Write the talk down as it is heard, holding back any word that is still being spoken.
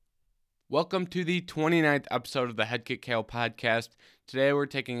Welcome to the 29th episode of the Head Kick KO podcast. Today we're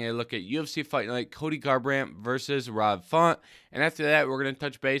taking a look at UFC Fight Night, Cody Garbrandt versus Rob Font. And after that, we're going to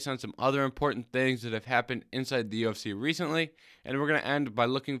touch base on some other important things that have happened inside the UFC recently. And we're going to end by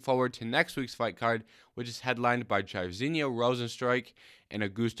looking forward to next week's fight card, which is headlined by Jairzinho Rozenstruik and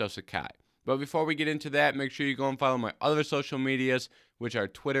Augusto Sakai. But before we get into that, make sure you go and follow my other social medias, which are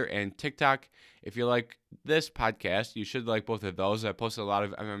Twitter and TikTok. If you like this podcast, you should like both of those. I post a lot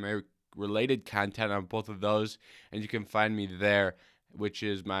of MMA related content on both of those, and you can find me there, which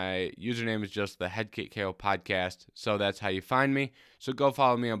is my username is just the Head Kick KO podcast. So that's how you find me. So go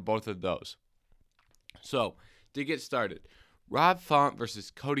follow me on both of those. So to get started, Rob Font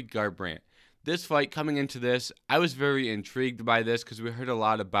versus Cody Garbrandt. This fight, coming into this, I was very intrigued by this because we heard a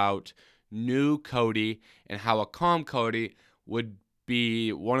lot about new Cody and how a calm Cody would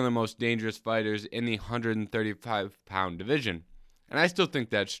be one of the most dangerous fighters in the 135-pound division. And I still think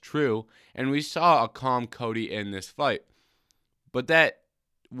that's true. And we saw a calm Cody in this fight. But that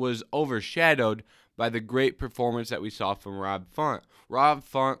was overshadowed by the great performance that we saw from Rob Font. Rob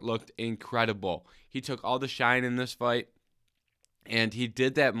Font looked incredible. He took all the shine in this fight. And he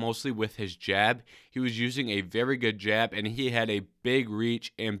did that mostly with his jab. He was using a very good jab. And he had a big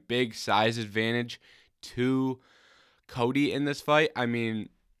reach and big size advantage to Cody in this fight. I mean,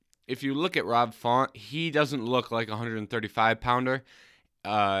 if you look at Rob Font, he doesn't look like a 135-pounder.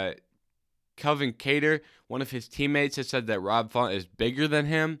 Kelvin Cater, one of his teammates, has said that Rob Font is bigger than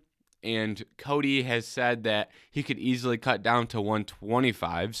him, and Cody has said that he could easily cut down to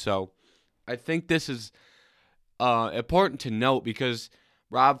 125. So I think this is important to note because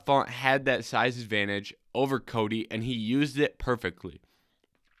Rob Font had that size advantage over Cody, and he used it perfectly.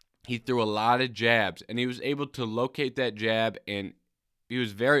 He threw a lot of jabs, and he was able to locate that jab, and he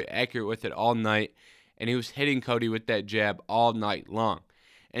was very accurate with it all night, and he was hitting Cody with that jab all night long.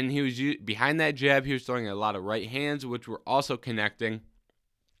 And he was behind that jab, he was throwing a lot of right hands, which were also connecting.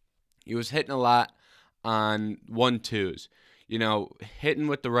 He was hitting a lot on 1-2s. You know, hitting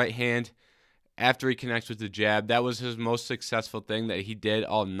with the right hand after he connects with the jab. That was his most successful thing that he did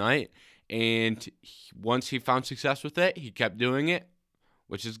all night. And once he found success with it, he kept doing it,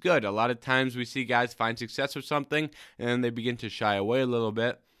 which is good. A lot of times we see guys find success with something, and then they begin to shy away a little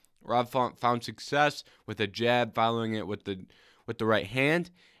bit. Rob Font found success with a jab, following it with the right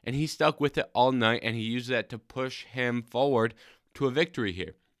hand, and he stuck with it all night, and he used that to push him forward to a victory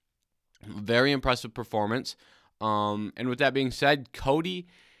here. Very impressive performance. And with that being said, Cody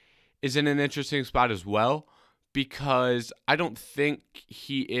is in an interesting spot as well, because I don't think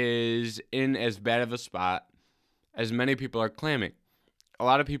he is in as bad of a spot as many people are claiming. A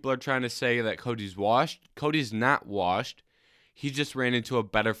lot of people are trying to say that Cody's washed. Cody's not washed. He just ran into a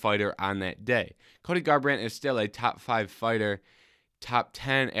better fighter on that day. Cody Garbrandt is still a top 5 fighter, top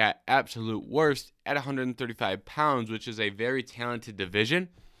 10 at absolute worst at 135 pounds, which is a very talented division.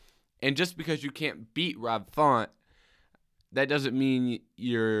 And just because you can't beat Rob Font, that doesn't mean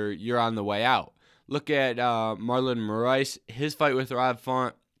you're on the way out. Look at Marlon Moraes, his fight with Rob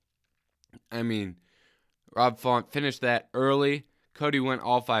Font. I mean, Rob Font finished that early. Cody went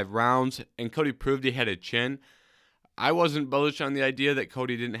all 5 rounds, and Cody proved he had a chin. I wasn't bullish on the idea that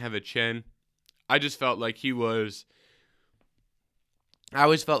Cody didn't have a chin. I just felt like I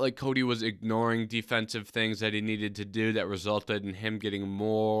always felt like Cody was ignoring defensive things that he needed to do that resulted in him getting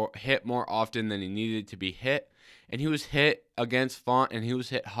hit more often than he needed to be hit. And he was hit against Font, and he was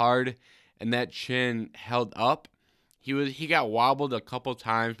hit hard, and that chin held up. He got wobbled a couple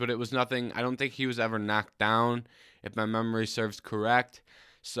times, but it was nothing. I don't think he was ever knocked down, if my memory serves correct.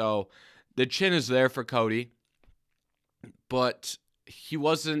 So the chin is there for Cody, but he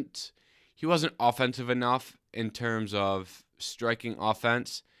wasn't offensive enough in terms of striking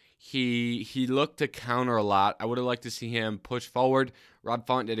offense. He looked to counter a lot. I would have liked to see him push forward. Rob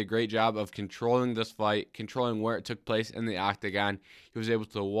Font did a great job of controlling this fight, controlling where it took place in the octagon. He was able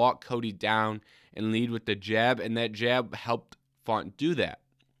to walk Cody down and lead with the jab, and that jab helped Font do that.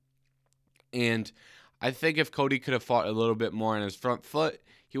 And I think if Cody could have fought a little bit more on his front foot,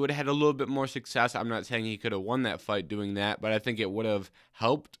 he would have had a little bit more success. I'm not saying he could have won that fight doing that, but I think it would have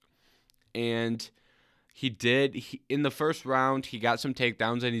helped. And he did. In the first round, he got some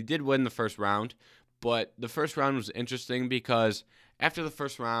takedowns, and he did win the first round. But the first round was interesting because after the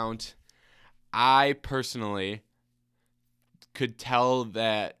first round, I personally could tell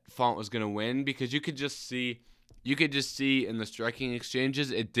that Font was going to win because you could just see in the striking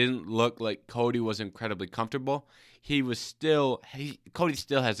exchanges, it didn't look like Cody was incredibly comfortable. Cody still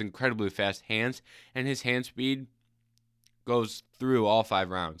has incredibly fast hands, and his hand speed goes through all 5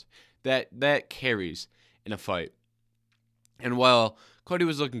 rounds. That carries in a fight. And while Cody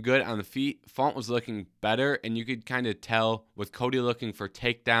was looking good on the feet, Font was looking better, and you could kind of tell with Cody looking for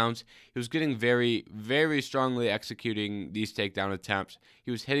takedowns. He was getting very, very strongly executing these takedown attempts.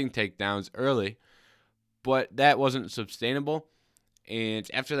 He was hitting takedowns early, but that wasn't sustainable. And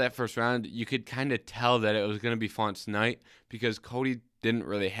after that first round, you could kind of tell that it was going to be Font's night because Cody didn't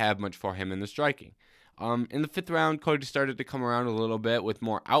really have much for him in the striking. In the fifth round, Cody started to come around a little bit with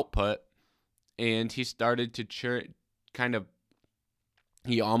more output, and he started to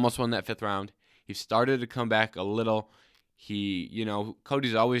he almost won that fifth round. He started to come back a little.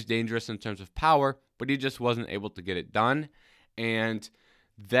 Cody's always dangerous in terms of power, but he just wasn't able to get it done. And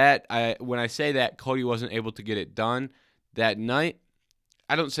when I say that Cody wasn't able to get it done that night,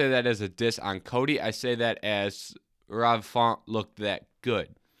 I don't say that as a diss on Cody. I say that as Rob Font looked that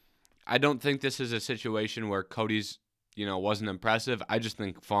good. I don't think this is a situation where Cody's, wasn't impressive. I just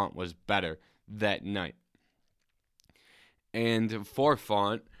think Font was better that night. And for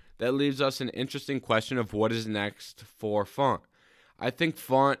Font, that leaves us an interesting question of what is next for Font. I think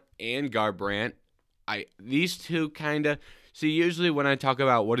Font and Garbrandt, these two kind of see. Usually when I talk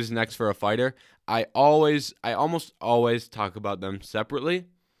about what is next for a fighter, I almost always talk about them separately.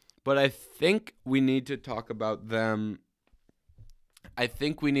 But I think we need to talk about them. I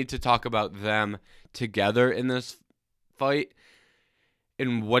think we need to talk about them together in this fight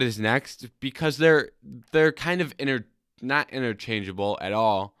and what is next because they're kind of not interchangeable at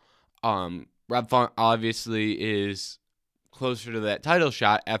all. Rob Font obviously is closer to that title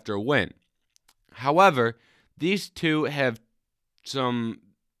shot after a win. However, these two have some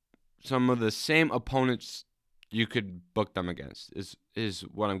of the same opponents you could book them against is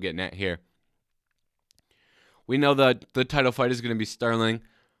what I'm getting at here. We know that the title fight is going to be Sterling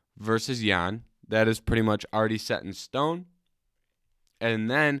versus Yan. That is pretty much already set in stone.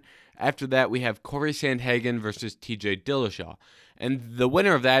 And then after that, we have Corey Sandhagen versus TJ Dillashaw. And the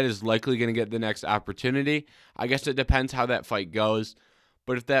winner of that is likely going to get the next opportunity. I guess it depends how that fight goes.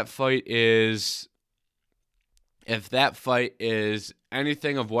 But if that fight is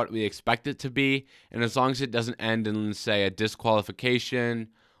anything of what we expect it to be, and as long as it doesn't end in, say, a disqualification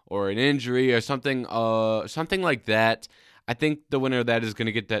or an injury or something like that, I think the winner of that is going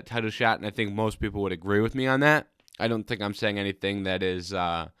to get that title shot, and I think most people would agree with me on that. I don't think I'm saying anything that is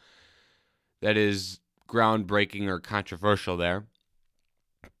groundbreaking or controversial there.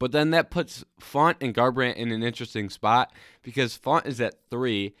 But then that puts Font and Garbrandt in an interesting spot because Font is at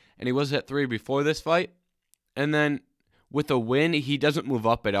 3, and he was at 3 before this fight. And then with a win, he doesn't move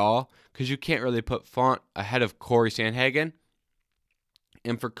up at all because you can't really put Font ahead of Corey Sandhagen.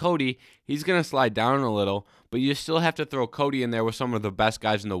 And for Cody, he's going to slide down a little, but you still have to throw Cody in there with some of the best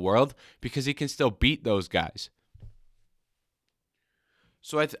guys in the world because he can still beat those guys.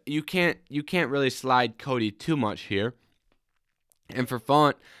 So you can't really slide Cody too much here. And for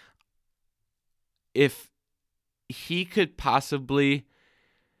Font, if he could possibly,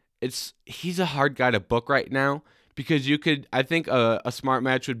 he's a hard guy to book right now because I think a smart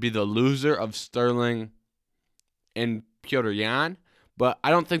match would be the loser of Sterling and Petr Yan. But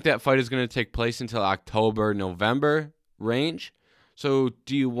I don't think that fight is going to take place until October, November range. So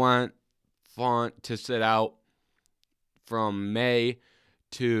do you want Font to sit out from May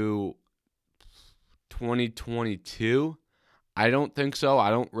to 2022? I don't think so. I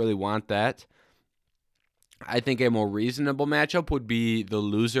don't really want that. I think a more reasonable matchup would be the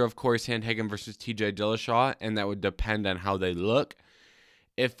loser of Corey Sandhagen versus TJ Dillashaw, and that would depend on how they look.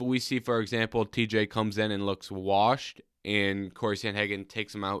 If we see, for example, TJ comes in and looks washed and Corey Sandhagen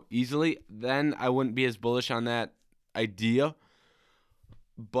takes him out easily, then I wouldn't be as bullish on that idea.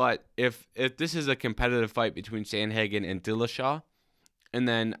 But if this is a competitive fight between Sandhagen and Dillashaw, and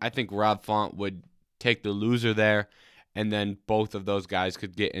then I think Rob Font would take the loser there, and then both of those guys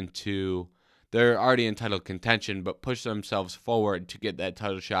could get into, they're already in title contention, but push themselves forward to get that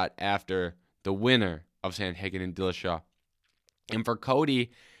title shot after the winner of Sandhagen and Dillashaw. And for Cody,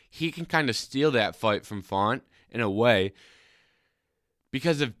 he can kind of steal that fight from Font in a way,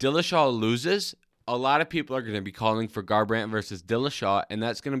 because if Dillashaw loses, a lot of people are going to be calling for Garbrandt versus Dillashaw, and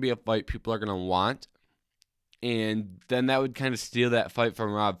that's going to be a fight people are going to want. And then that would kind of steal that fight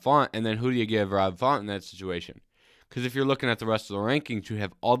from Rob Font, and then who do you give Rob Font in that situation? Because if you're looking at the rest of the rankings, you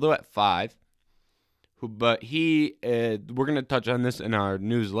have Aldo at 5, but we're going to touch on this in our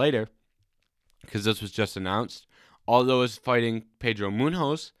news later, because this was just announced. Aldo is fighting Pedro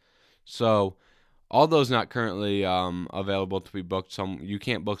Munhoz, so Aldo's not currently available to be booked. You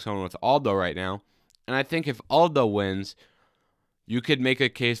can't book someone with Aldo right now. And I think if Aldo wins, you could make a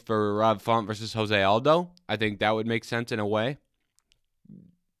case for Rob Font versus Jose Aldo. I think that would make sense in a way.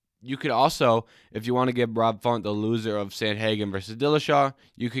 You could also, if you want to give Rob Font the loser of Sandhagen versus Dillashaw,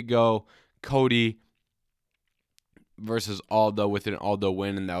 you could go Cody versus Aldo with an Aldo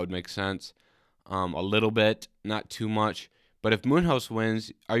win, and that would make sense a little bit, not too much. But if Moonhouse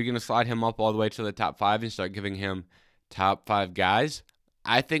wins, are you going to slide him up all the way to the top 5 and start giving him top 5 guys?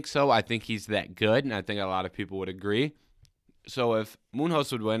 I think so. I think he's that good, and I think a lot of people would agree. So if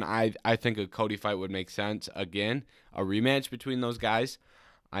Moonhouse would win, I think a Cody fight would make sense. Again, a rematch between those guys.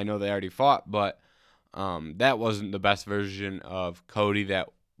 I know they already fought, but that wasn't the best version of Cody.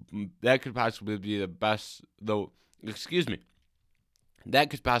 That could possibly be the best, though. Excuse me. That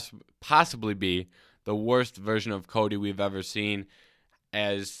could possibly be the worst version of Cody we've ever seen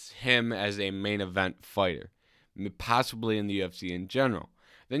as him as a main event fighter, possibly in the UFC in general.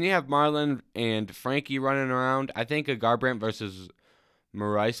 Then you have Marlon and Frankie running around. I think a Garbrandt versus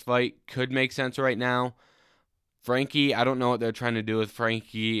Moraes fight could make sense right now. Frankie, I don't know what they're trying to do with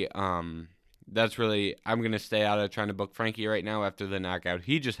Frankie. I'm going to stay out of trying to book Frankie right now after the knockout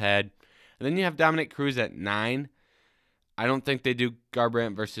he just had. And then you have Dominic Cruz at 9. I don't think they do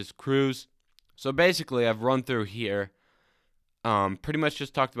Garbrandt versus Cruz. So basically, I've run through here. Pretty much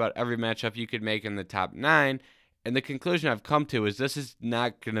just talked about every matchup you could make in the top 9. And the conclusion I've come to is this is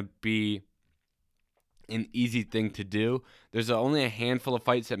not going to be an easy thing to do. There's only a handful of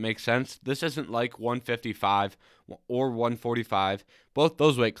fights that make sense. This isn't like 155 or 145. Both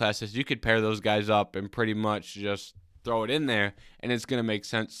those weight classes, you could pair those guys up and pretty much just throw it in there, and it's going to make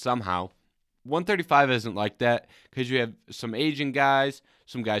sense somehow. 135 isn't like that because you have some Asian guys,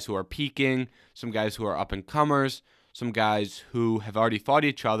 some guys who are peaking, some guys who are up-and-comers, some guys who have already fought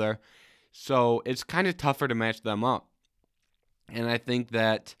each other. So it's kind of tougher to match them up. And I think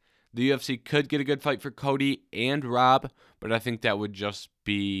that the UFC could get a good fight for Cody and Rob, but I think that would just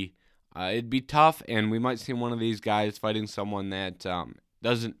be, it'd be tough, and we might see one of these guys fighting someone that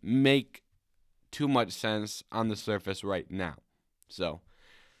doesn't make too much sense on the surface right now. So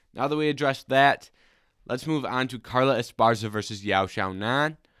now that we addressed that, let's move on to Carla Esparza versus Yao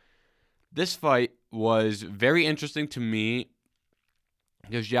Xiaonan. This fight was very interesting to me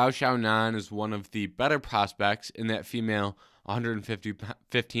because Yao Xiaonan is one of the better prospects in that female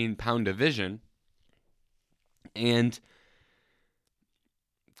 115-pound division. And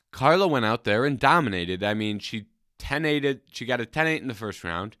Carla went out there and dominated. I mean, she got a 10-8 in the first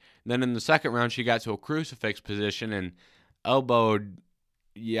round. And then in the second round, she got to a crucifix position and elbowed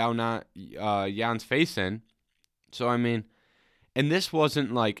Jan's face in. So, I mean, and this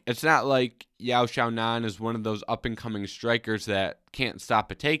wasn't like, it's not like Yao Xiaonan is one of those up-and-coming strikers that can't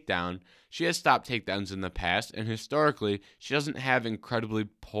stop a takedown. She has stopped takedowns in the past, and historically, she doesn't have incredibly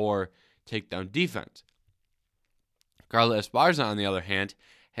poor takedown defense. Carla Esparza, on the other hand,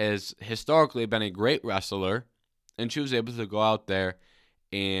 has historically been a great wrestler, and she was able to go out there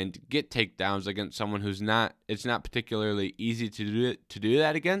and get takedowns against someone it's not particularly easy to do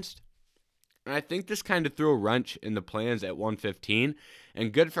that against. And I think this kind of threw a wrench in the plans at 115,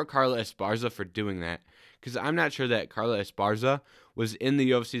 and good for Carla Esparza for doing that, because I'm not sure that Carla Esparza was in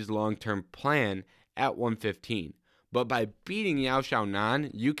the UFC's long-term plan at 115. But by beating Yao Xiaonan,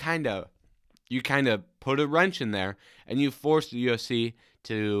 you kind of put a wrench in there, and you forced the UFC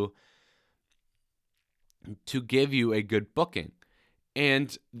to give you a good booking.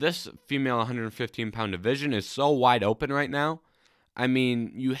 And this female 115-pound division is so wide open right now. I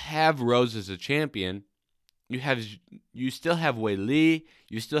mean, you have Rose as a champion. You still have Wei Li.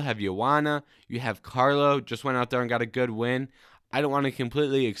 You still have Joanna. You have Carlo. Just went out there and got a good win. I don't want to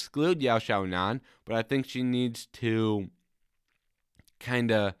completely exclude Yao Xiaonan, but I think she needs to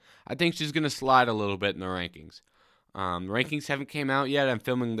I think she's going to slide a little bit in the rankings. Rankings haven't came out yet. I'm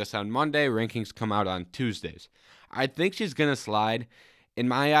filming this on Monday. Rankings come out on Tuesdays. I think she's going to slide. In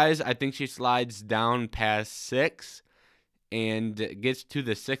my eyes, I think she slides down past 6 and gets to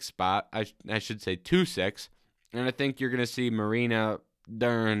the 6th spot. I should say 2-6. And I think you're going to see Marina,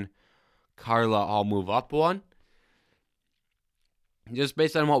 Dern, Carla all move up one. Just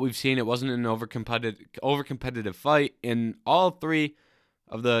based on what we've seen, it wasn't an over-competitive fight. And all 3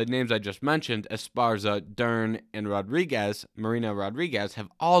 of the names I just mentioned, Esparza, Dern, and Marina Rodriguez, have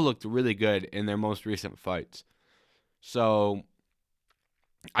all looked really good in their most recent fights. So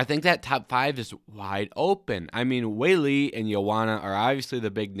I think that top 5 is wide open. I mean, Wei Li and Joanna are obviously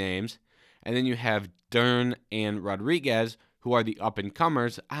the big names. And then you have Dern and Rodriguez, who are the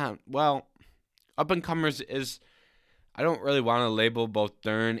up-and-comers. Up-and-comers is... I don't really want to label both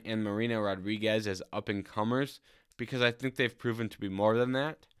Dern and Marina Rodriguez as up-and-comers because I think they've proven to be more than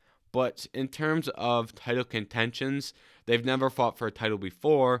that. But in terms of title contentions, they've never fought for a title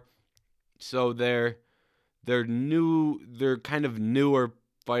before. So they're new. They're kind of newer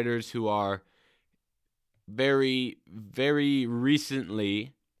fighters who are very, very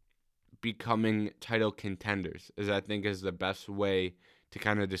recently becoming title contenders, as I think is the best way to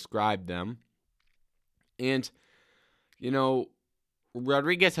kind of describe them. And,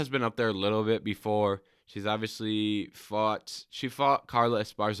 Rodriguez has been up there a little bit before. She's obviously fought Carla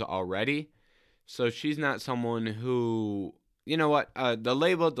Esparza already. So she's not someone who, you know what, the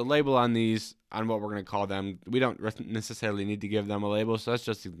label on these, on what we're going to call them, we don't necessarily need to give them a label, so let's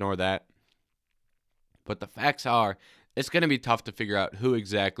just ignore that. But the facts are, it's going to be tough to figure out who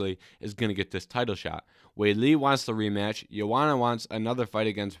exactly is going to get this title shot. Weili wants the rematch. Joanna wants another fight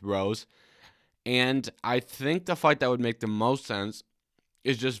against Rose. And I think the fight that would make the most sense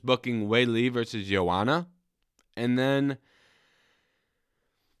is just booking Weili versus Joanna. And then,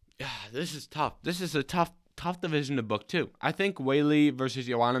 this is tough. This is a tough division to book too. I think Weili versus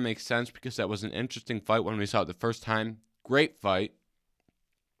Joanna makes sense because that was an interesting fight when we saw it the first time. Great fight.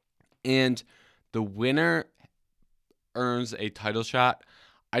 And the winner earns a title shot.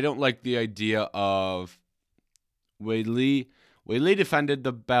 I don't like the idea of Weili. Weili defended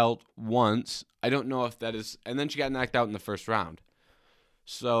the belt once. I don't know if that is... And then she got knocked out in the first round.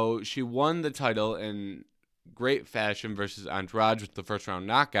 So she won the title in great fashion versus Andrade with the first round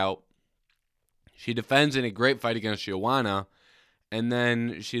knockout. She defends in a great fight against Joanna. And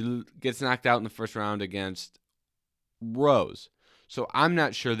then she gets knocked out in the first round against Rose. So I'm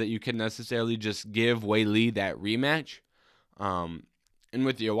not sure that you can necessarily just give Weili that rematch. And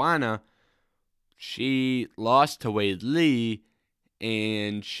with Joanna, she lost to Weili,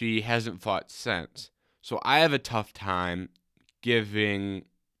 and she hasn't fought since. So I have a tough time giving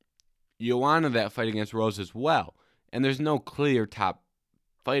Joanna that fight against Rose as well. And there's no clear top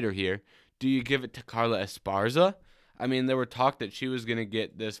fighter here. Do you give it to Carla Esparza? I mean, there were talk that she was going to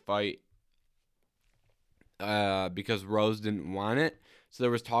get this fight because Rose didn't want it. So there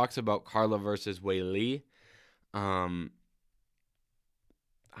was talks about Carla versus Weili. I'm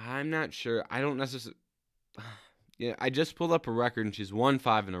not sure. I don't necessarily... Yeah, I just pulled up a record, and she's won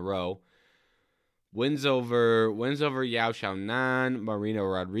 5 in a row. Wins over Yao Xiaonan, Marina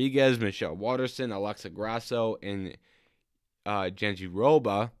Rodriguez, Michelle Waterson, Alexa Grasso, and Genji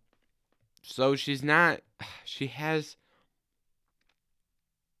Roba. So she's not... She has...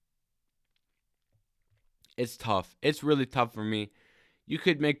 It's tough. It's really tough for me. You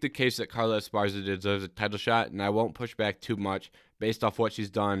could make the case that Carla Esparza deserves a title shot, and I won't push back too much based off what she's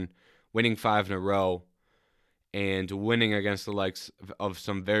done, winning 5 in a row, and winning against the likes of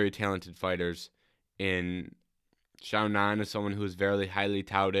some very talented fighters. In Xiaonan is someone who is very highly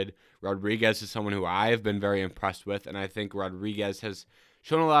touted. Rodriguez is someone who I have been very impressed with, and I think Rodriguez has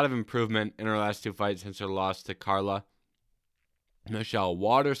shown a lot of improvement in her last 2 fights since her loss to Carla. Michelle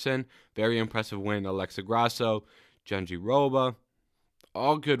Waterson, very impressive win. Alexa Grasso, Genji Roba,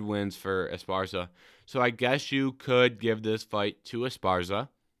 all good wins for Esparza. So I guess you could give this fight to Esparza.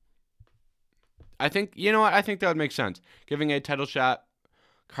 I think, you know what? I think that would make sense. Giving a title shot,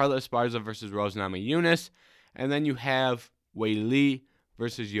 Carla Esparza versus Rose Namajunas, and then you have Weili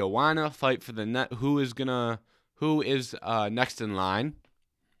versus Joanna fight for the net. Who is next in line?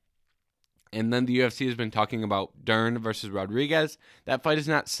 And then the UFC has been talking about Dern versus Rodriguez. That fight is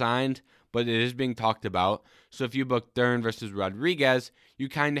not signed, but it is being talked about. So if you book Dern versus Rodriguez, you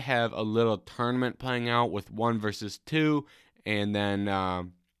kind of have a little tournament playing out with 1 versus 2, and then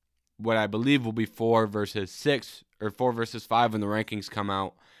what I believe will be 4 versus 6 or 4 versus 5 when the rankings come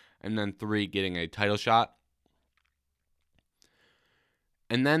out, and then 3 getting a title shot.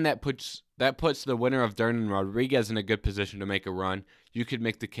 And then that puts the winner of Dern and Rodriguez in a good position to make a run. You could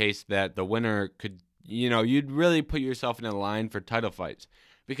make the case that the winner could, you'd really put yourself in a line for title fights.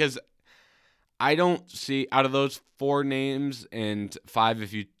 Because I don't see, out of those 4 names, and 5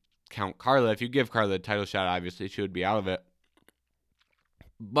 if you count Carla, if you give Carla a title shot, obviously she would be out of it.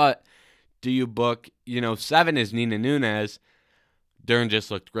 But do you book, 7 is Nina Nunes. Dern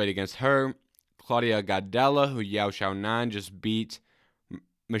just looked great against her. Claudia Gadelha, who Yao Xiaonan just beat.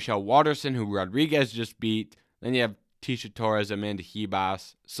 Michelle Waterson, who Rodriguez just beat. Then you have Tisha Torres, Amanda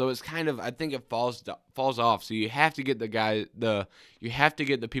Ribas. So it's kind of, I think it falls off. So you have to get you have to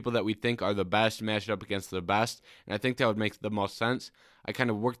get the people that we think are the best matched up against the best. And I think that would make the most sense. I kind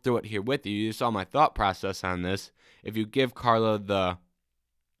of worked through it here with you. You saw my thought process on this. If you give Carla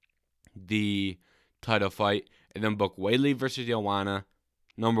the title fight, and then book Weili versus Joanna,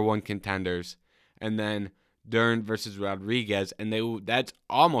 number 1 contenders, and then Dern versus Rodriguez, and that's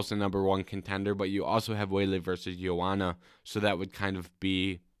almost a number 1 contender, but you also have Weili versus Joanna, so that would kind of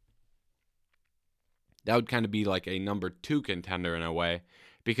be like a number 2 contender in a way,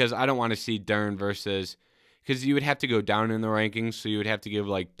 because I don't want to see Dern versus because you would have to go down in the rankings. So you would have to give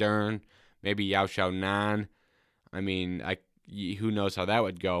like Dern, maybe Yao Xiao Nan. I mean, who knows how that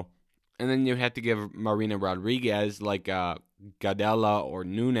would go. And then you'd have to give Marina Rodriguez like Gadella or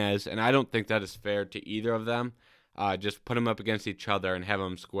Nunez, and I don't think that is fair to either of them. Just put them up against each other and have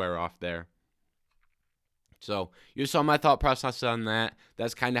them square off there. So you saw my thought process on that.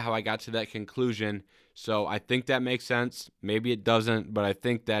 That's kind of how I got to that conclusion. So I think that makes sense. Maybe it doesn't, but I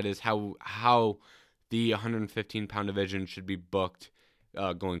think that is how the 115-pound division should be booked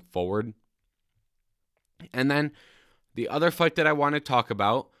going forward. And then the other fight that I want to talk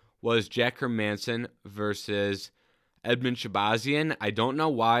about was Jack Hermansson versus Edmen Shahbazyan. I don't know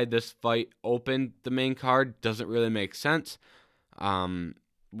why this fight opened the main card. Doesn't really make sense.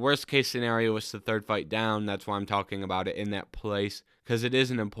 Worst case scenario was the third fight down. That's why I'm talking about it in that place, because it is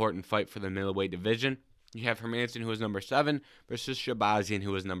an important fight for the middleweight division. You have Hermansson, who is number 7, versus Shahbazyan,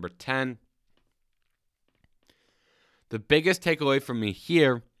 who is number 10. The biggest takeaway from me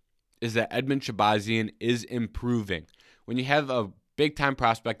here is that Edmen Shahbazyan is improving. When you have a big-time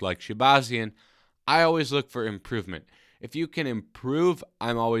prospect like Shahbazyan, I always look for improvement. If you can improve,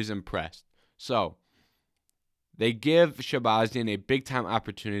 I'm always impressed. So they give Shahbazyan a big-time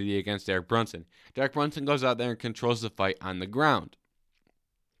opportunity against Derek Brunson. Derek Brunson goes out there and controls the fight on the ground.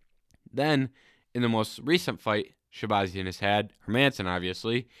 Then, in the most recent fight Shahbazyan has had, Hermansson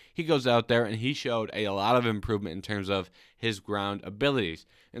obviously, he goes out there and he showed a lot of improvement in terms of his ground abilities.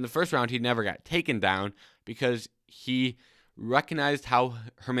 In the first round, he never got taken down because he recognized how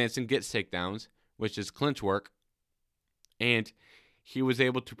Hermansson gets takedowns, which is clinch work, and he was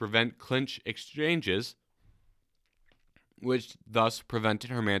able to prevent clinch exchanges, which thus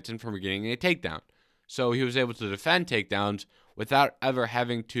prevented Hermansson from getting a takedown. So he was able to defend takedowns without ever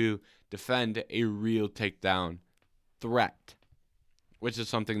having to defend a real takedown threat, which is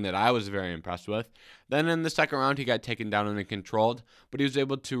something that I was very impressed with. Then in the second round, he got taken down and controlled, but he was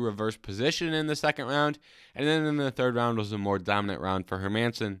able to reverse position in the second round, and then in the third round was a more dominant round for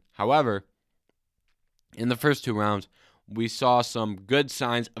Hermansson. However, in the first 2 rounds, we saw some good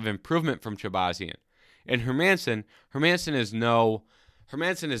signs of improvement from Shahbazyan. And Hermansson is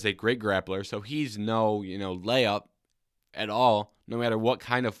a great grappler, so he's no, layup at all, no matter what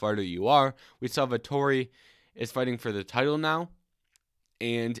kind of fighter you are. We saw Vettori is fighting for the title now,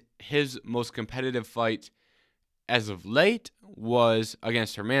 and his most competitive fight as of late was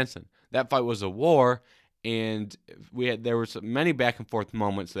against Hermansson. That fight was a war, and there were many back and forth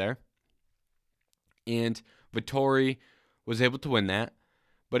moments there, and Vettori was able to win that.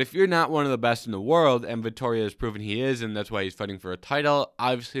 But if you're not one of the best in the world, and Vettori has proven he is, and that's why he's fighting for a title,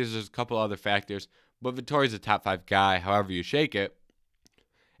 obviously there's a couple other factors, but Vettori's a top 5 guy, however you shake it.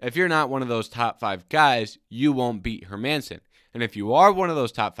 If you're not one of those top 5 guys, you won't beat Hermansson. And if you are one of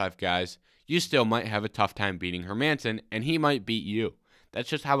those top 5 guys, you still might have a tough time beating Hermansson, and he might beat you. That's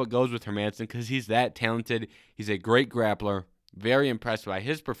just how it goes with Hermansson, because he's that talented. He's a great grappler. Very impressed by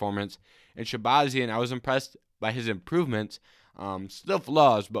his performance. And Shahbazyan, I was impressed by his improvements. Still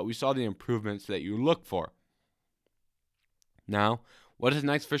flaws, but we saw the improvements that you look for. Now, what is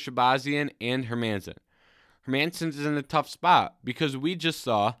next for Shahbazyan and Hermansson? Hermansson's in a tough spot because we just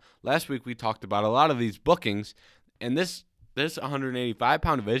saw, last week we talked about a lot of these bookings, and this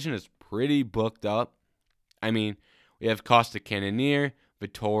 185-pound division is pretty booked up. I mean, we have Costa Cannonier,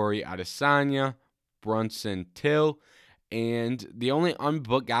 Vettori Adesanya, Brunson Till, and the only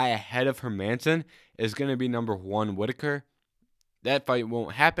unbooked guy ahead of Hermansson is going to be number 1, Whitaker. That fight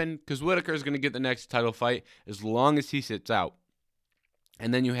won't happen because Whitaker is going to get the next title fight as long as he sits out.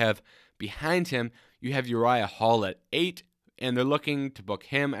 And then you have behind him, you have Uriah Hall at 8, and they're looking to book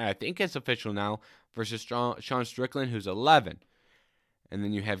him, and I think it's official now, versus Sean Strickland, who's 11. And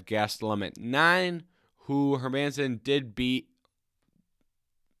then you have Gastelum at 9, who Hermansson did beat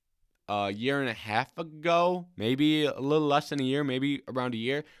a year and a half ago, maybe a little less than a year, maybe around a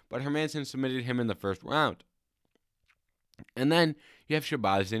year, but Hermansson submitted him in the first round. And then you have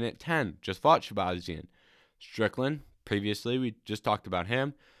Shahbazyan at 10, just fought Shahbazyan. Strickland, previously, we just talked about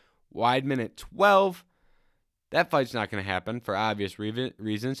him. Weidman at 12. That fight's not going to happen for obvious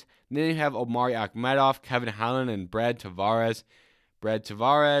reasons. And then you have Omari Akhmedov, Kevin Holland, and Brad Tavares. Brad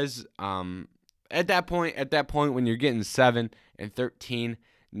Tavares, at that point when you're getting 7 and 13,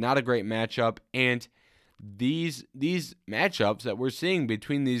 not a great matchup. And these matchups that we're seeing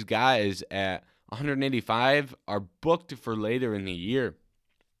between these guys at 185 are booked for later in the year.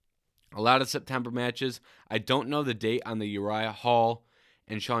 A lot of September matches. I don't know the date on the Uriah Hall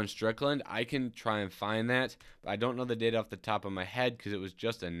and Sean Strickland. I can try and find that, but I don't know the date off the top of my head because it was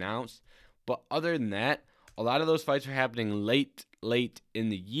just announced. But other than that, a lot of those fights are happening late in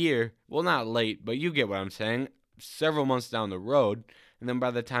the year. Well, not late, but you get what I'm saying. Several months down the road. And then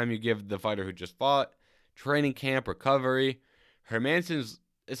by the time you give the fighter who just fought training camp, recovery, Hermansson's,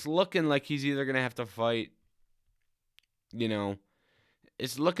 it's looking like he's either going to have to fight,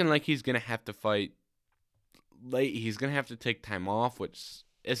 it's looking like he's going to have to fight late. He's going to have to take time off, which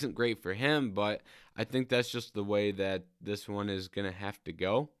isn't great for him, but I think that's just the way that this one is going to have to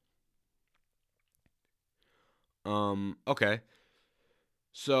go. Okay.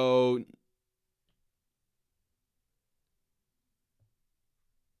 So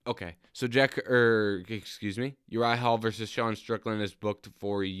Uriah Hall versus Sean Strickland is booked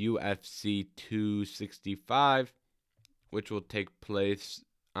for UFC 265, which will take place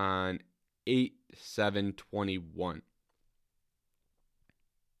on 8/7/21.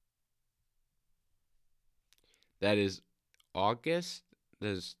 That is August.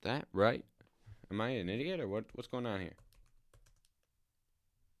 Is that right? Am I an idiot or what's going on here?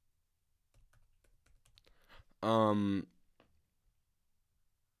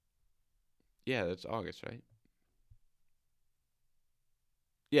 Yeah, that's August, right?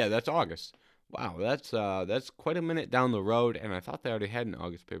 Yeah, that's August. Wow, that's quite a minute down the road, and I thought they already had an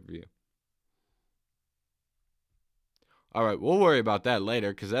August pay-per-view. All right, we'll worry about that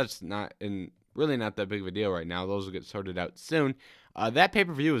later because that's really not that big of a deal right now. Those will get sorted out soon. That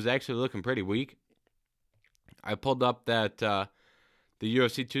pay-per-view is actually looking pretty weak. I pulled up that the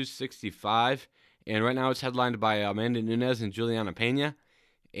UFC 265, and right now it's headlined by Amanda Nunes and Juliana Pena,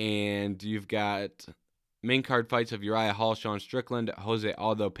 and you've got main card fights of Uriah Hall, Sean Strickland, Jose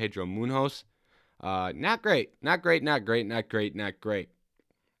Aldo, Pedro Munhoz. Not great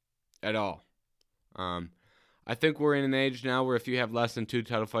at all. I think we're in an age now where if you have less than 2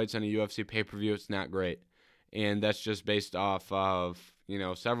 title fights on a UFC pay-per-view, it's not great. And that's just based off of,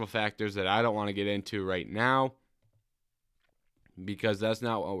 several factors that I don't want to get into right now because that's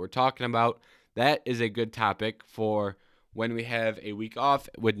not what we're talking about. That is a good topic for when we have a week off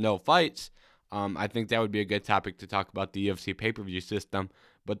with no fights. I think that would be a good topic to talk about the UFC pay-per-view system.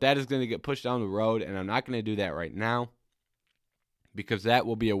 But that is going to get pushed down the road, and I'm not going to do that right now because that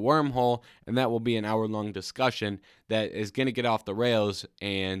will be a wormhole, and that will be an hour-long discussion that is going to get off the rails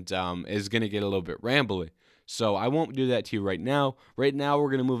and is going to get a little bit rambly. So I won't do that to you right now. Right now, we're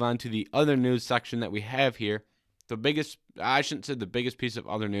going to move on to the other news section that we have here. I shouldn't say the biggest piece of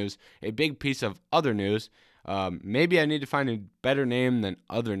other news, a big piece of other news. Maybe I need to find a better name than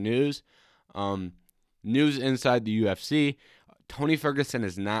other news. News inside the UFC. Tony Ferguson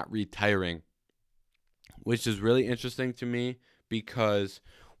is not retiring, which is really interesting to me because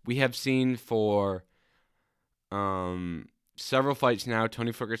we have seen for several fights now,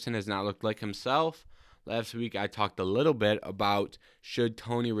 Tony Ferguson has not looked like himself. Last week I talked a little bit about should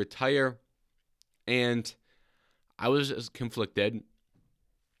Tony retire, and I was conflicted.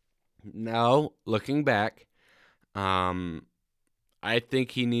 Now, looking back, I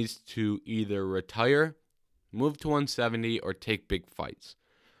think he needs to either retire, move to 170, or take big fights.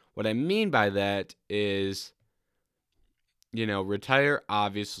 What I mean by that is, retire,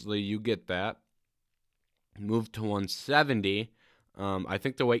 obviously, you get that. Move to 170. I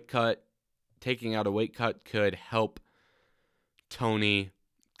think taking out a weight cut could help Tony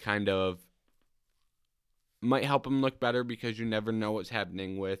might help him look better because you never know what's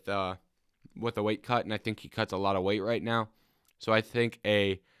happening with a weight cut, and I think he cuts a lot of weight right now. So I think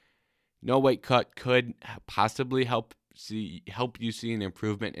a no weight cut could possibly help you see an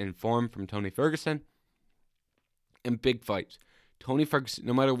improvement in form from Tony Ferguson. And big fights. Tony Ferguson,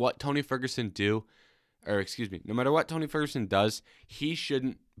 no matter what Tony Ferguson does, he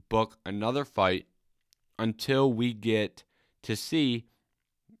shouldn't book another fight until we get to see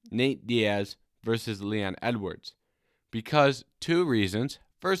Nate Diaz versus Leon Edwards. Because 2 reasons.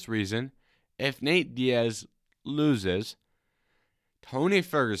 First reason, if Nate Diaz loses, Tony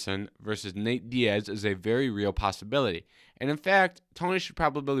Ferguson versus Nate Diaz is a very real possibility. And in fact, Tony should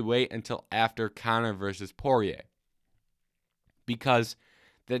probably wait until after Conor versus Poirier. Because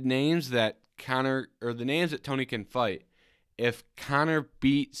the names that Tony can fight, if Conor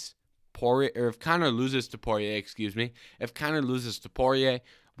beats Poirier, or if Conor loses to Poirier,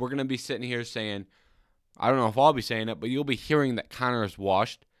 we're going to be sitting here saying, I don't know if I'll be saying it, but you'll be hearing that Conor is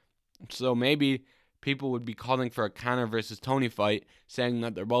washed. So maybe people would be calling for a Conor versus Tony fight, saying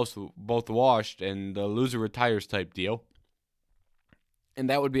that they're both washed and the loser retires type deal. And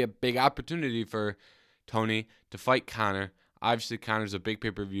that would be a big opportunity for Tony to fight Conor. Obviously, Conor's a big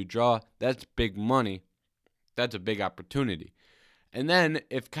pay-per-view draw. That's big money. That's a big opportunity. And then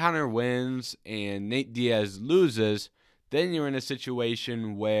if Conor wins and Nate Diaz loses, then you're in a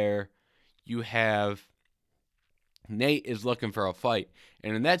situation where you have Nate is looking for a fight.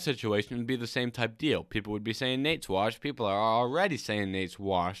 And in that situation, it would be the same type deal. People would be saying Nate's washed. People are already saying Nate's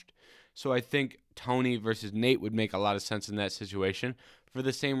washed. So I think Tony versus Nate would make a lot of sense in that situation for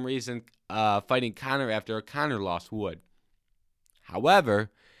the same reason fighting Conor after a Conor loss would.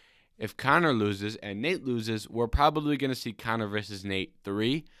 However, if Conor loses and Nate loses, we're probably going to see Conor versus Nate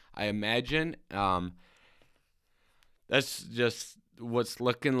 3, I imagine. That's just what's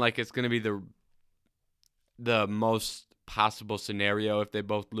looking like it's going to be the most possible scenario if they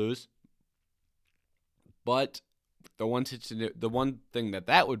both lose. But the one thing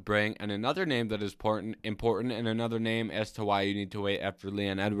that would bring, and another name that is important, and another name as to why you need to wait after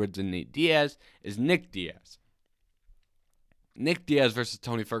Leon Edwards and Nate Diaz is Nick Diaz. Nick Diaz versus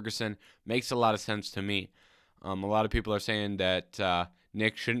Tony Ferguson makes a lot of sense to me. A lot of people are saying that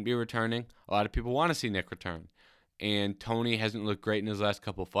Nick shouldn't be returning. A lot of people want to see Nick return. And Tony hasn't looked great in his last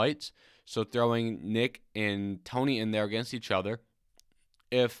couple fights. So throwing Nick and Tony in there against each other,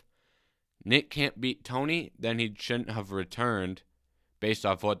 if Nick can't beat Tony, then he shouldn't have returned based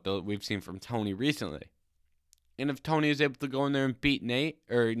off what we've seen from Tony recently. And if Tony is able to go in there and beat Nick,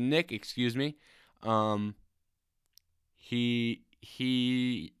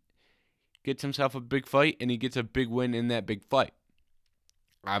 he gets himself a big fight and he gets a big win in that big fight.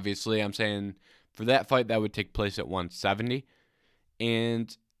 Obviously, I'm saying for that fight that would take place at 170,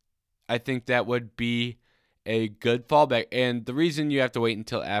 and I think that would be a good fallback. And the reason you have to wait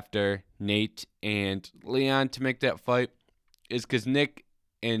until after Nate and Leon to make that fight is because Nick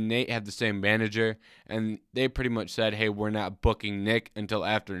and Nate have the same manager, and they pretty much said, hey, we're not booking Nick until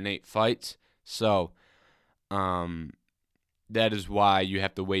after Nate fights. So that is why you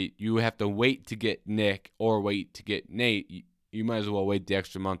have to wait. You have to wait to get Nick or wait to get Nate. You might as well wait the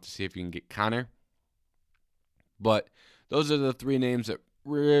extra month to see if you can get Conor. But those are the three names that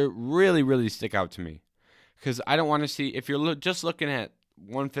really, really stick out to me. Because I don't want to see, if you're just looking at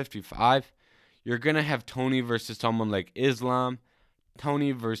 155, you're going to have Tony versus someone like Islam,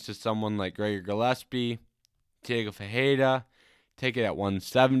 Tony versus someone like Gregor Gillespie, Diego Ferreira. Take it at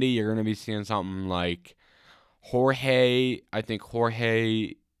 170, you're going to be seeing something like Jorge. I think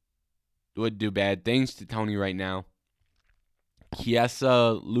Jorge would do bad things to Tony right now.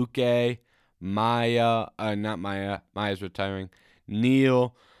 Chiesa, Luque, Maya's retiring.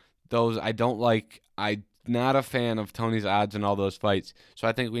 Neal, those I don't like. I'm not a fan of Tony's odds in all those fights. So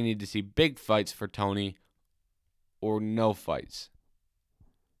I think we need to see big fights for Tony or no fights.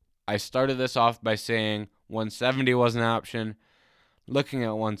 I started this off by saying 170 was an option. Looking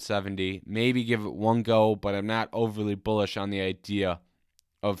at 170, maybe give it one go, but I'm not overly bullish on the idea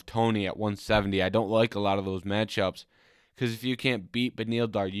of Tony at 170. I don't like a lot of those matchups. Because if you can't beat Beneil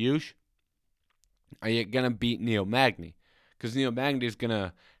Dariush, are you going to beat Neil Magny? Because Neil Magny is going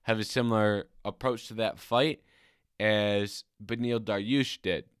to have a similar approach to that fight as Beneil Dariush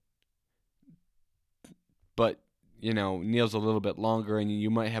did. But, Neil's a little bit longer, and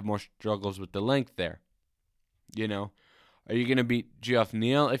you might have more struggles with the length there. Are you going to beat Geoff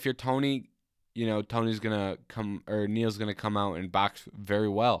Neal if you're Tony? Tony's going to come, or Neal's going to come out and box very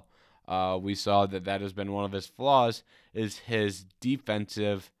well. We saw that has been one of his flaws, is his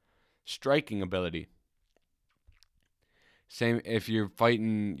defensive striking ability. Same if you're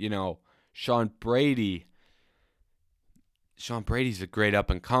fighting, Sean Brady. Sean Brady's a great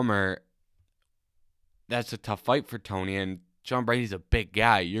up-and-comer. That's a tough fight for Tony, and Sean Brady's a big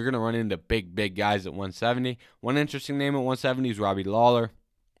guy. You're going to run into big guys at 170. One interesting name at 170 is Robbie Lawler.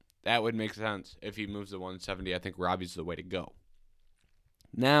 That would make sense if he moves to 170. I think Robbie's the way to go.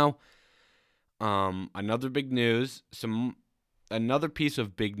 Now, another piece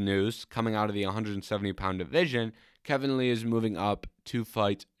of big news coming out of the 170-pound division. Kevin Lee is moving up to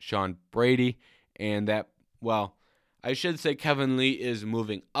fight Sean Brady, and I should say Kevin Lee is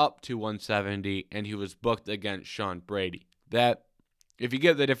moving up to 170, and he was booked against Sean Brady. That, if you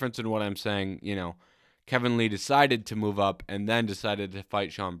get the difference in what I'm saying, Kevin Lee decided to move up and then decided to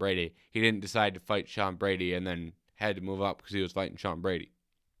fight Sean Brady. He didn't decide to fight Sean Brady and then had to move up because he was fighting Sean Brady.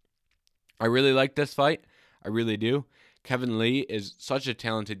 I really like this fight. I really do. Kevin Lee is such a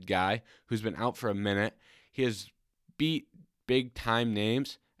talented guy who's been out for a minute. He has beat big-time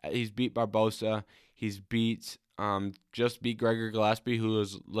names. He's beat Barbosa. He's just beat Gregor Gillespie, who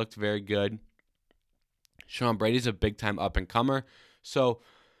has looked very good. Sean Brady's a big-time up-and-comer. So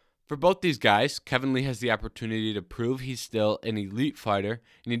for both these guys, Kevin Lee has the opportunity to prove he's still an elite fighter,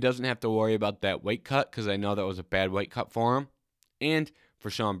 and he doesn't have to worry about that weight cut because I know that was a bad weight cut for him. And for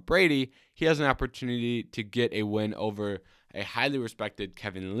Sean Brady, he has an opportunity to get a win over a highly respected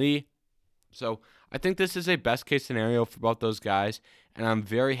Kevin Lee. So I think this is a best-case scenario for both those guys, and I'm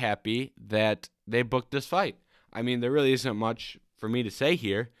very happy that they booked this fight. I mean, there really isn't much for me to say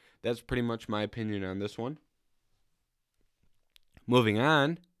here. That's pretty much my opinion on this one. Moving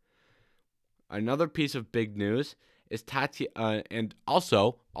on, another piece of big news is and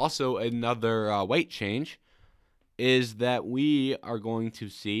also another weight change is that we are going to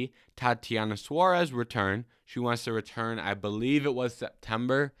see Tatiana Suarez return. She wants to return, I believe it was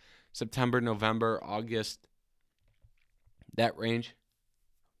September, November, August, that range.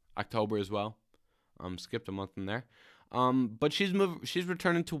 October as well. Skipped a month in there. But she's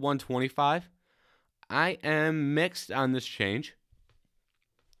returning to 125. I am mixed on this change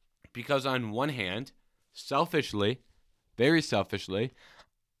because on one hand, very selfishly,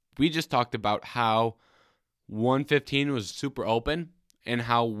 we just talked about how 115 was super open and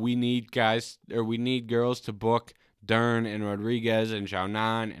how we need girls to book Dern and Rodriguez and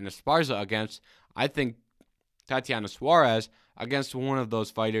Xiaonan and Esparza against. I think Tatiana Suarez against one of those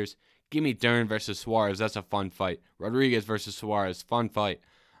fighters. Give me Dern versus Suarez. That's a fun fight. Rodriguez versus Suarez. Fun fight.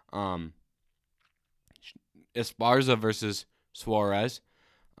 Esparza versus Suarez.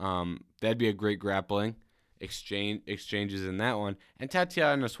 That'd be a great grappling exchanges in that one. And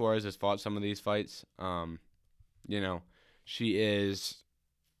Tatiana Suarez has fought some of these fights. She is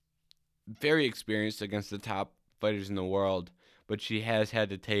very experienced against the top fighters in the world, but she has had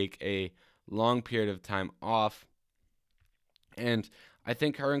to take a long period of time off. And I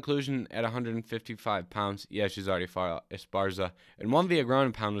think her inclusion at 155 pounds, she's already fought Esparza, and won via ground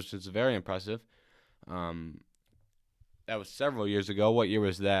and pound, which is very impressive. That was several years ago. What year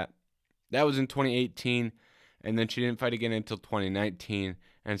was that? That was in 2018, and then she didn't fight again until 2019.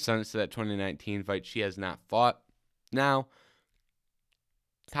 And since that 2019 fight, she has not fought. Now,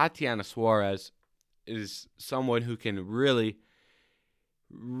 Tatiana Suarez is someone who can really,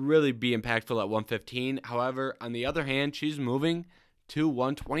 really be impactful at 115. However, on the other hand, she's moving to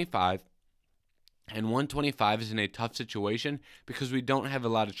 125. And 125 is in a tough situation because we don't have a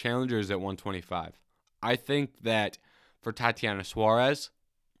lot of challengers at 125. I think that for Tatiana Suarez,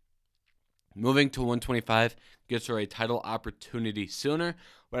 moving to 125 gives her a title opportunity sooner,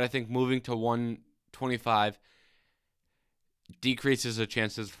 but I think moving to 125 decreases the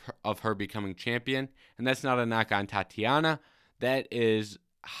chances of her becoming champion. And that's not a knock on Tatiana. That is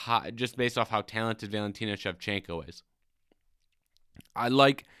just based off how talented Valentina Shevchenko is. I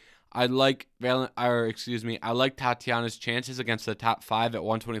like Tatiana's chances against the top 5 at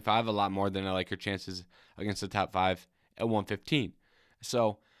 125 a lot more than I like her chances against the top 5 at 115.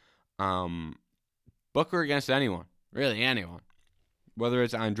 So, book her against anyone, really anyone. Whether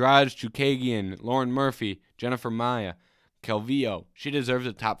it's Andrade, Chookagian, Lauren Murphy, Jennifer Maia, Calvillo, she deserves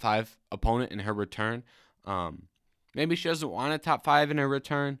a top 5 opponent in her return. Maybe she doesn't want a top 5 in her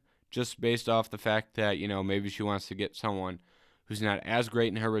return, just based off the fact that, maybe she wants to get someone who's not as great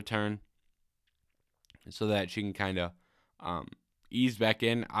in her return so that she can kind of ease back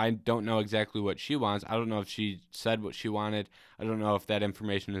in. I don't know exactly what she wants. I don't know if she said what she wanted. I don't know if that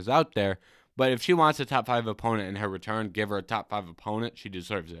information is out there. But if she wants a top 5 opponent in her return, give her a top 5 opponent. She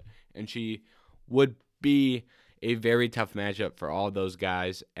deserves it. And she would be a very tough matchup for all those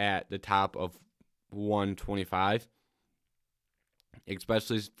guys at the top of 125.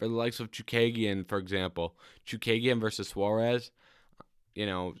 Especially for the likes of Chookagian, for example. Chookagian versus Suarez.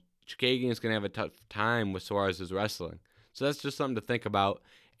 Chookagian is going to have a tough time with Suarez's wrestling. So that's just something to think about.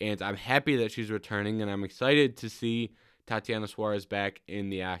 And I'm happy that she's returning, and I'm excited to see Tatiana Suarez back in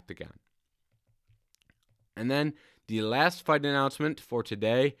the octagon. And then the last fight announcement for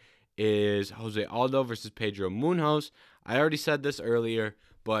today is Jose Aldo versus Pedro Munhoz. I already said this earlier,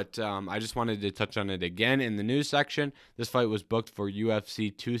 but I just wanted to touch on it again in the news section. This fight was booked for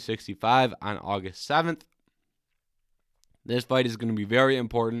UFC 265 on August 7th. This fight is going to be very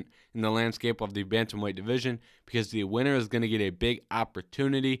important in the landscape of the bantamweight division because the winner is going to get a big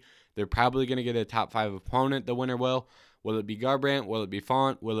opportunity. They're probably going to get a top 5 opponent, the winner will. Will it be Garbrandt? Will it be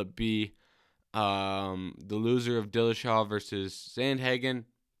Font? Will it be the loser of Dillashaw versus Sandhagen?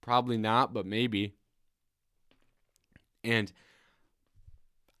 Probably not, but maybe. And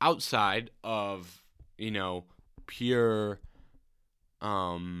outside of, pure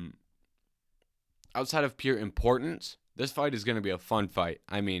importance, this fight is going to be a fun fight.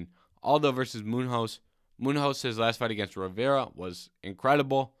 I mean, Aldo versus Munhoz. Munhoz, his last fight against Rivera was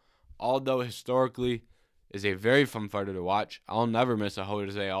incredible. Aldo historically is a very fun fighter to watch. I'll never miss a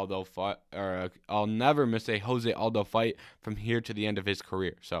Jose Aldo fight, from here to the end of his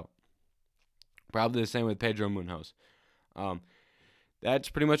career. So, probably the same with Pedro Munhoz. That's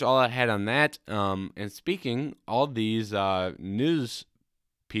pretty much all I had on that. And speaking, all these news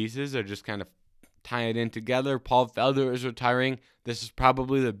pieces are just kind of tying it in together. Paul Felder is retiring. This is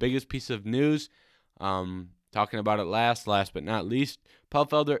probably the biggest piece of news talking about it last but not least, Paul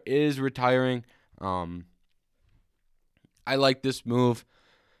Felder is retiring. I like this move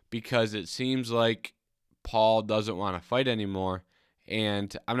because it seems like Paul doesn't want to fight anymore.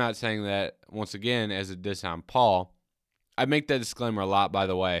 And I'm not saying that, once again, as a diss on Paul. I make that disclaimer a lot, by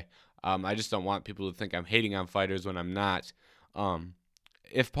the way. I just don't want people to think I'm hating on fighters when I'm not.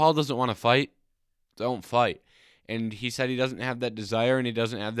 If Paul doesn't want to fight, don't fight. And he said he doesn't have that desire, and he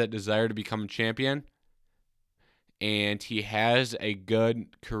doesn't have that desire to become a champion. And he has a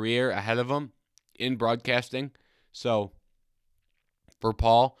good career ahead of him in broadcasting. So for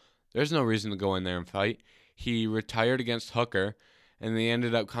Paul, there's no reason to go in there and fight. He retired against Hooker, and they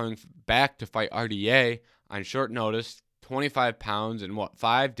ended up coming back to fight RDA on short notice, 25 pounds in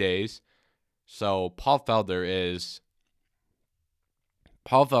 5 days. So Paul Felder is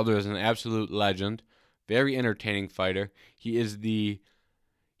an absolute legend, very entertaining fighter. He is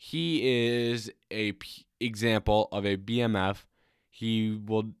a example of a BMF. He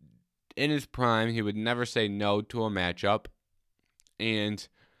will, in his prime, he would never say no to a matchup. And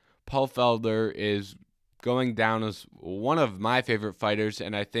Paul Felder is going down as one of my favorite fighters,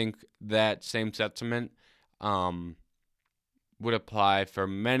 and I think that same sentiment would apply for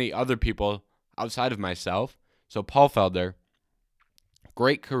many other people outside of myself. So Paul Felder,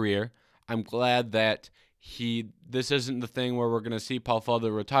 great career. I'm glad that this isn't the thing where we're going to see Paul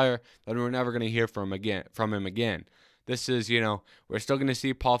Felder retire, then we're never going to hear from him again. This is, we're still going to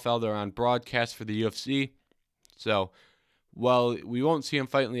see Paul Felder on broadcast for the UFC. So, well, we won't see him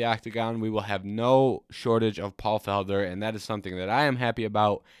fight in the octagon. We will have no shortage of Paul Felder, and that is something that I am happy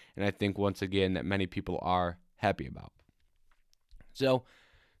about, and I think, once again, that many people are happy about. So,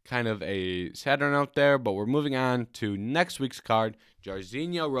 kind of a sadder note there, but we're moving on to next week's card,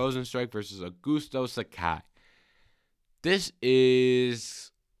 Jairzinho Rozenstruik versus Augusto Sakai. This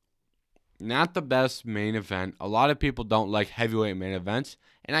is not the best main event. A lot of people don't like heavyweight main events,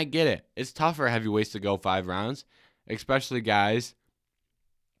 and I get it. It's tough for heavyweights to go 5 rounds, especially guys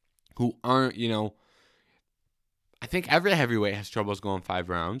who aren't, I think every heavyweight has troubles going 5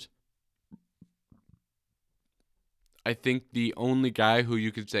 rounds. I think the only guy who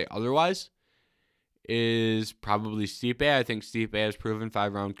you could say otherwise is probably Stipe. I think Stipe has proven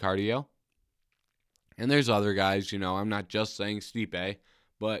 5-round cardio. And there's other guys, I'm not just saying Stipe,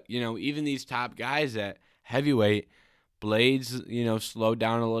 but, even these top guys at heavyweight, Blades, slowed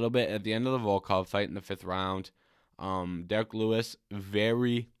down a little bit at the end of the Volkov fight in the 5th round. Derek Lewis,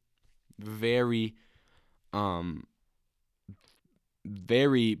 very, very,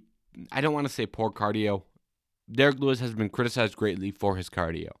 very, I don't want to say poor cardio. Derek Lewis has been criticized greatly for his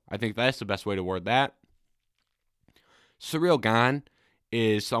cardio. I think that's the best way to word that. Ciryl Gane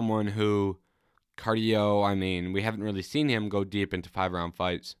is someone who cardio, we haven't really seen him go deep into 5-round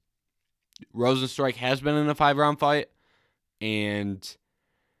fights. Rozenstruik has been in a 5-round fight, and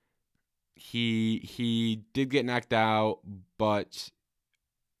he did get knocked out,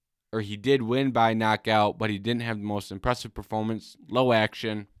 he did win by knockout, but he didn't have the most impressive performance, low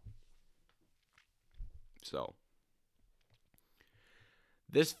action. So,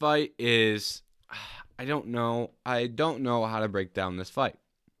 this fight is, I don't know how to break down this fight.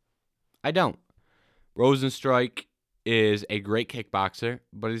 I don't. Rozenstruik is a great kickboxer,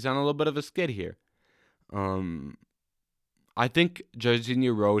 but he's on a little bit of a skid here. I think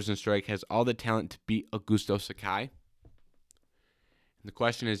Jairzinho Rozenstruik has all the talent to beat Augusto Sakai. The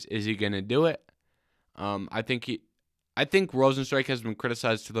question is he going to do it? I think Rozenstruik has been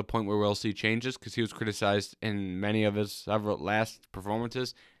criticized to the point where we'll see changes, because he was criticized in many of his several last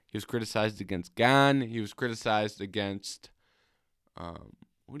performances. He was criticized against Gane. He was criticized against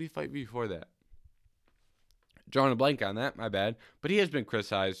who did he fight before that? Drawing a blank on that, my bad. But he has been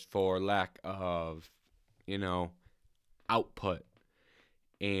criticized for lack of, output.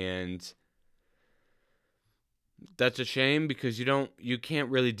 And that's a shame, because you can't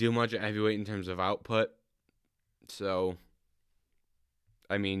really do much at heavyweight in terms of output. So,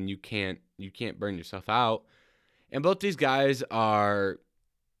 you can't burn yourself out. And both these guys are,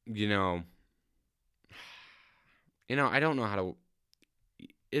 I don't know how to.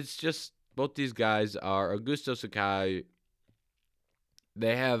 It's just, both these guys are Augusto Sakai.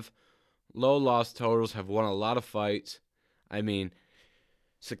 They have low loss totals, have won a lot of fights.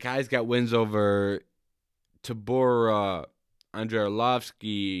 Sakai's got wins over Tabora, Andrei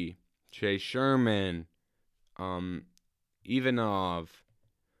Arlovsky, Chase Sherman, Ivanov.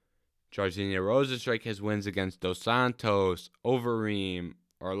 Jairzinho Rozenstruik has wins against Dos Santos, Overeem,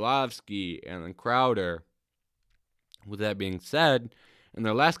 Arlovsky, and Crowder. With that being said, in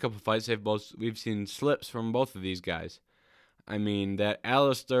their last couple of fights, we've seen slips from both of these guys. I mean, that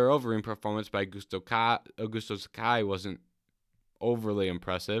Alistair Overeem performance by Augusto Sakai wasn't overly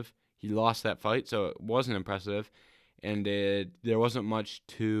impressive. He lost that fight, so it wasn't impressive. And there wasn't much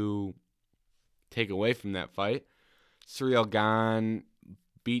to take away from that fight. Ciryl Gane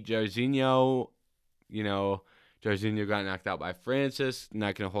beat Jairzinho. Jairzinho got knocked out by Francis.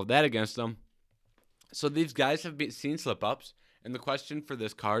 Not going to hold that against him. So these guys have seen slip-ups. And the question for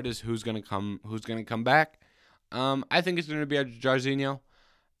this card is who's going to come back. I think it's going to be Jairzinho,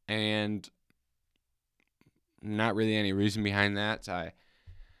 and not really any reason behind that. I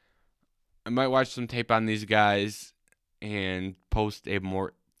might watch some tape on these guys and post a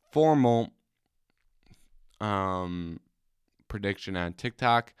more formal prediction on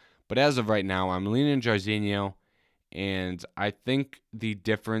TikTok. But as of right now, I'm leaning Jairzinho, and I think the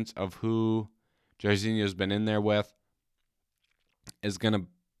difference of who Jairzinho's been in there with is going to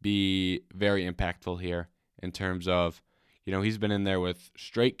be very impactful here in terms of, he's been in there with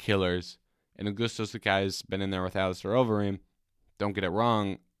straight killers, and Augusto Sakai's been in there with Alistair Overeem. Don't get it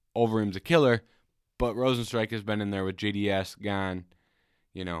wrong, Overeem's a killer, but Rozenstruik has been in there with JDS, Gane,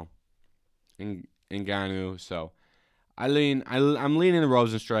 and Ngannou. So I'm leaning to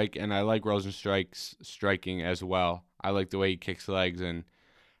Rozenstruik, and I like Rozenstruik's striking as well. I like the way he kicks legs and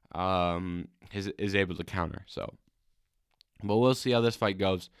is able to counter. So, but we'll see how this fight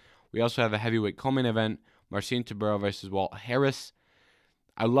goes. We also have a heavyweight co-main event, Marcin Tybura versus Walt Harris.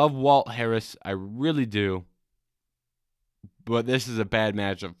 I love Walt Harris, I really do, but this is a bad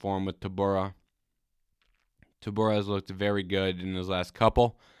matchup for him with Tybura. Tybura has looked very good in his last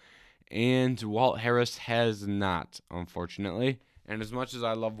couple, and Walt Harris has not, unfortunately. And as much as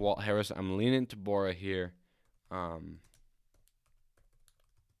I love Walt Harris, I'm leaning Tybura here.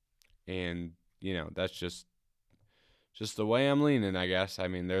 And, that's just the way I'm leaning, I guess. I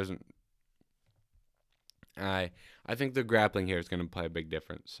mean, I think the grappling here is going to play a big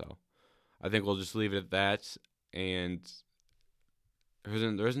difference. So I think we'll just leave it at that. And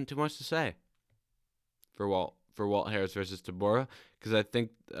there isn't too much to say for Walt Harris versus Tybura, because I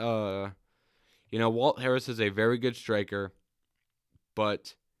think Walt Harris is a very good striker,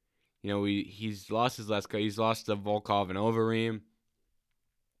 but he's lost his last fight. He's lost to Volkov and Overeem.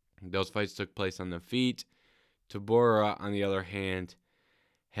 Those fights took place on the feet. Tybura, on the other hand,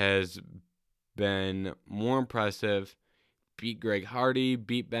 has been more impressive. Beat Greg Hardy,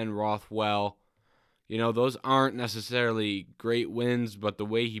 beat Ben Rothwell. Those aren't necessarily great wins, but the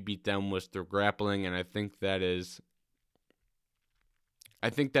way he beat them was through grappling, and I think that is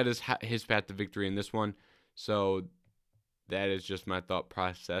his path to victory in this one. So that is just my thought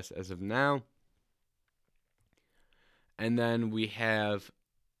process as of now. And then we have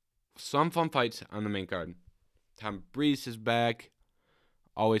some fun fights on the main card. Tom Breese is back.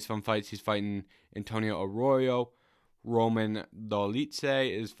 Always fun fights. He's fighting Antonio Arroyo. Roman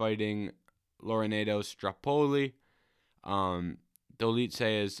Dolidze is fighting Lorenzo Strapoli.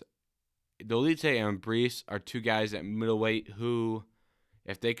 Dolidze and Breese are two guys at middleweight who,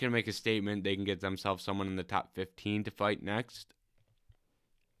 if they can make a statement, they can get themselves someone in the top 15 to fight next.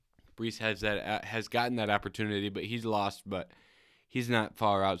 Breese has gotten that opportunity, but he's lost. But he's not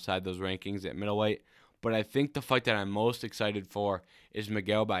far outside those rankings at middleweight. But I think the fight that I'm most excited for is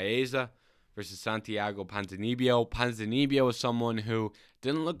Miguel Baeza versus Santiago Ponzinibbio. Ponzinibbio is someone who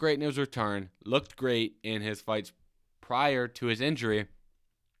didn't look great in his return, looked great in his fights prior to his injury.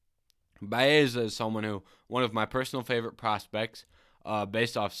 Baeza is one of my personal favorite prospects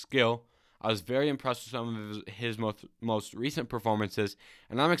based off skill. I was very impressed with some of his most recent performances,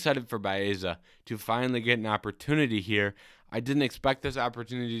 and I'm excited for Baeza to finally get an opportunity here. I didn't expect this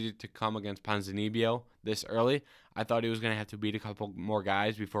opportunity to come against Ponzinibbio this early. I thought he was going to have to beat a couple more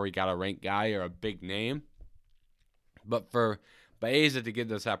guys before he got a ranked guy or a big name. But for Baeza to get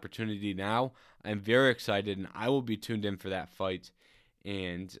this opportunity now, I'm very excited, and I will be tuned in for that fight.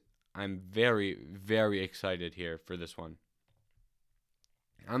 And I'm very, very excited here for this one.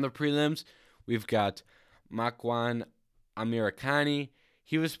 On the prelims, we've got Makwan Amirkhani.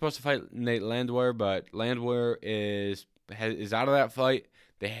 He was supposed to fight Nate Landwehr, but Landwehr is out of that fight.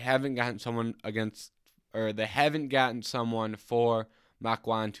 They haven't gotten someone for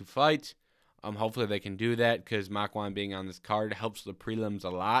Makwan to fight. Hopefully they can do that, because Makwan being on this card helps the prelims a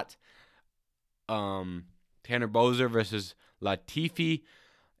lot. Tanner Boser versus Latifi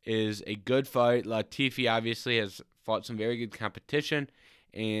is a good fight. Latifi obviously has fought some very good competition,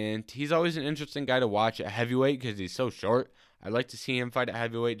 and he's always an interesting guy to watch at heavyweight because he's so short. I'd like to see him fight at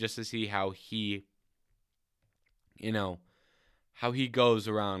heavyweight just to see how he goes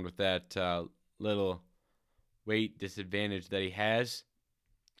around with that little weight disadvantage that he has.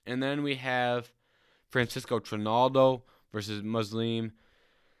 And then we have Francisco Trinaldo versus Muslim.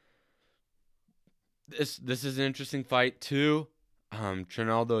 This is an interesting fight too.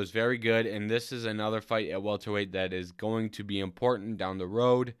 Trinaldo is very good, and this is another fight at welterweight that is going to be important down the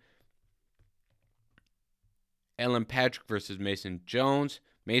road. Alan Patrick versus Mason Jones.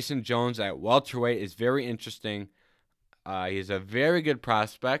 Mason Jones at welterweight is very interesting. He's a very good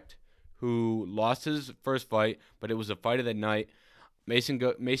prospect who lost his first fight, but it was a fight of the night.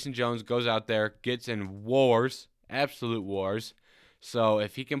 Mason Jones goes out there, gets in wars, absolute wars. So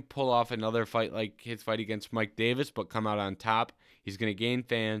if he can pull off another fight like his fight against Mike Davis, but come out on top, he's going to gain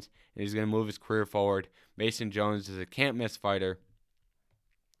fans, and he's going to move his career forward. Mason Jones is a can't-miss fighter,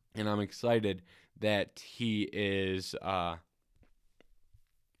 and I'm excited that he is. I'm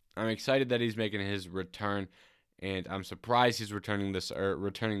excited that he's making his return, and I'm surprised he's returning this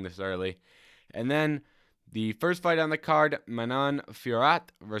early. And then the first fight on the card, Manon Fiorot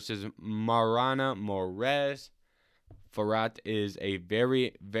versus Marana Moraes. Fiorot is a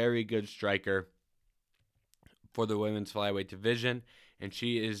very, very good striker for the women's flyweight division, and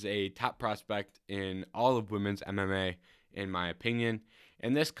she is a top prospect in all of women's MMA, in my opinion.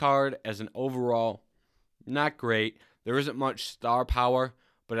 And this card, as an overall, not great. There isn't much star power,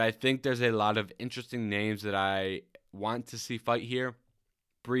 but I think there's a lot of interesting names that I want to see fight here.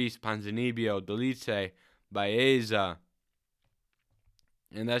 Brees, Ponzinibbio, Delice, Baeza.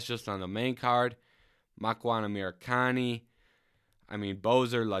 And that's just on the main card. Makwan Amirkhani.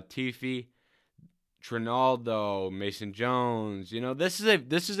 Bozer, Latifi, Trinaldo, Mason Jones. This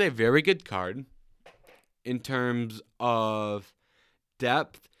is a very good card in terms of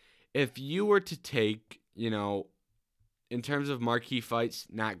depth. If you were to take, in terms of marquee fights,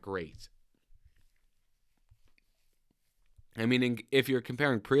 not great. If you're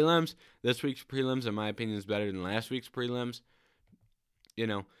comparing prelims, this week's prelims, in my opinion, is better than last week's prelims.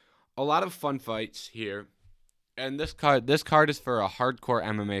 A lot of fun fights here. And this card is for a hardcore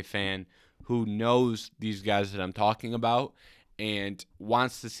MMA fan who knows these guys that I'm talking about and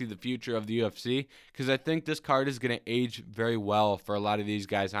wants to see the future of the UFC, because I think this card is going to age very well for a lot of these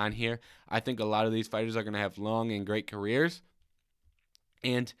guys on here. I think a lot of these fighters are going to have long and great careers.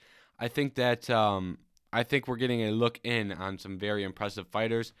 And I think that we're getting a look in on some very impressive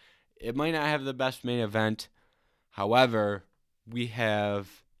fighters. It might not have the best main event. However, we have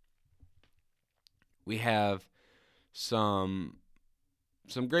some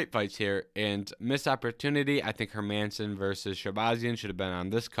great fights here, and missed opportunity. I think Hermansson versus Shabazian should have been on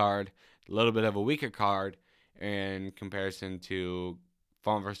this card. A little bit of a weaker card in comparison to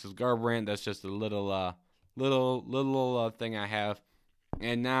Font versus Garbrandt. That's just a little thing I have.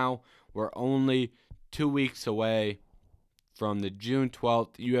 And now we're only 2 weeks away from the June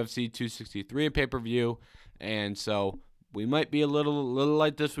 12th UFC 263 pay-per-view, and so we might be a little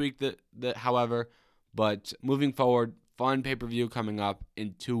light this week. However, but moving forward, fun pay-per-view coming up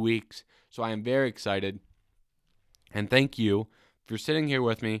in 2 weeks. So I am very excited. And thank you for sitting here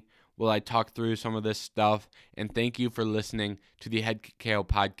with me while I talk through some of this stuff. And thank you for listening to the Head Kick KO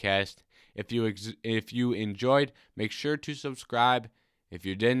podcast. If you enjoyed, make sure to subscribe. If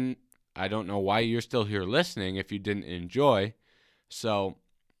you didn't, I don't know why you're still here listening if you didn't enjoy. So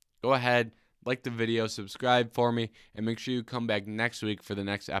go ahead, like the video, subscribe for me, and make sure you come back next week for the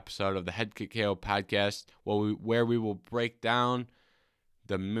next episode of the Head Kick KO podcast, where we will break down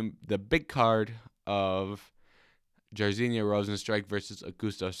the big card of Jairzinho Rozenstruik versus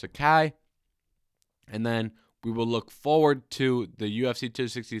Augusto Sakai. And then we will look forward to the UFC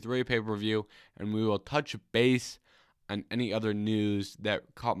 263 pay-per-view, and we will touch base on any other news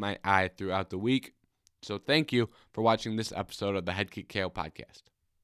that caught my eye throughout the week. So thank you for watching this episode of the Head Kick KO podcast.